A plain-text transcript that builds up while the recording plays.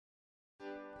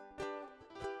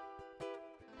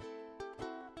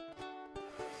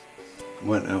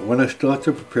When I start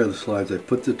to prepare the slides, I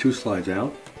put the 2 slides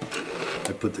out.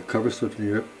 I put the cover slip in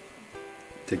here.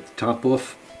 Take the top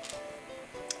off.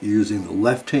 You're using the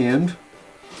left hand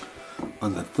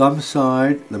on the thumb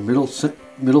side, the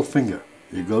middle finger.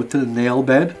 You go to the nail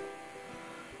bed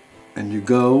and you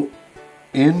go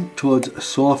in towards a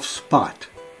soft spot.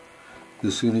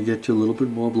 This is going to get you a little bit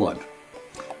more blood.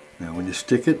 Now when you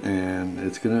stick it, and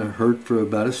it's going to hurt for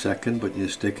about a second, but you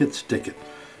stick it,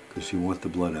 because you want the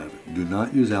blood out of it. Do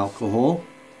not use alcohol.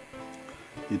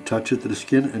 You touch it to the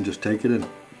skin and just take it in.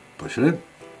 Push it in.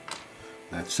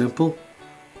 That's simple.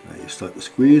 Now you start to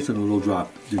squeeze and a little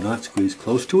drop. Do not squeeze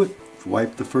close to it.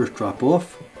 Wipe the first drop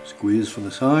off. Squeeze from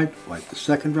the side. Wipe the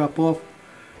second drop off.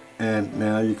 And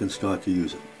now you can start to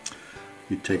use it.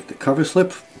 You take the cover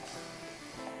slip.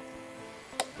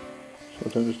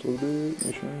 Just a little bit,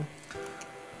 make sure.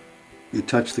 You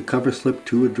touch the cover slip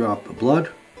to a drop of blood.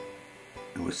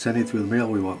 And we're sending through the mail.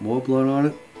 We want more blood on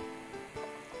it.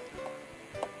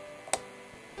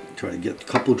 Try to get a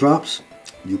couple drops.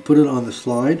 You put it on the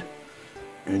slide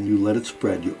and you let it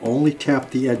spread. You only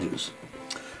tap the edges.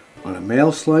 On a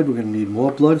male slide, we're going to need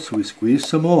more blood, so we squeeze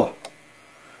some more.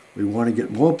 We want to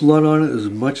get more blood on it as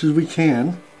much as we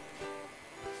can,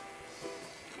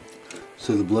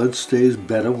 so the blood stays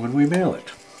better when we mail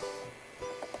it.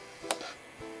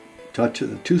 Touch it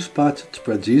in 2 spots, it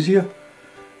spreads easier,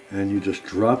 and you just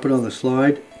drop it on the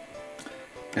slide.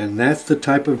 And that's the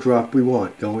type of drop we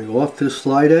want, going off this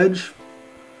slide edge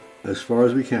as far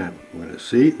as we can. We're going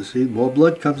to see more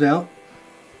blood comes out.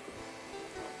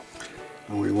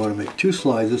 And we want to make 2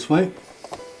 slides this way.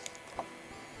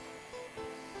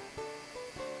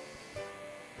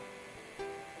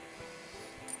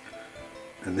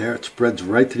 And there it spreads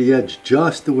right to the edge,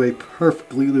 just the way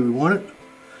perfectly that we want it.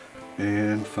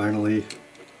 And finally,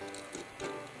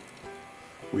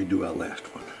 we do our last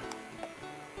one.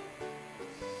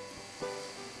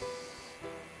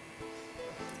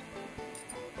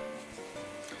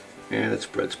 And it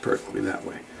spreads perfectly that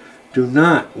way. Do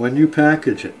not, when you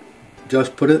package it,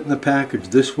 just put it in the package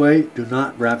this way. Do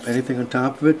not wrap anything on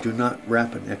top of it. Do not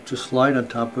wrap an extra slide on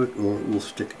top of it, or it will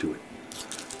stick to it.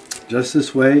 Just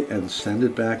this way, and send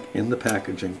it back in the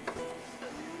packaging.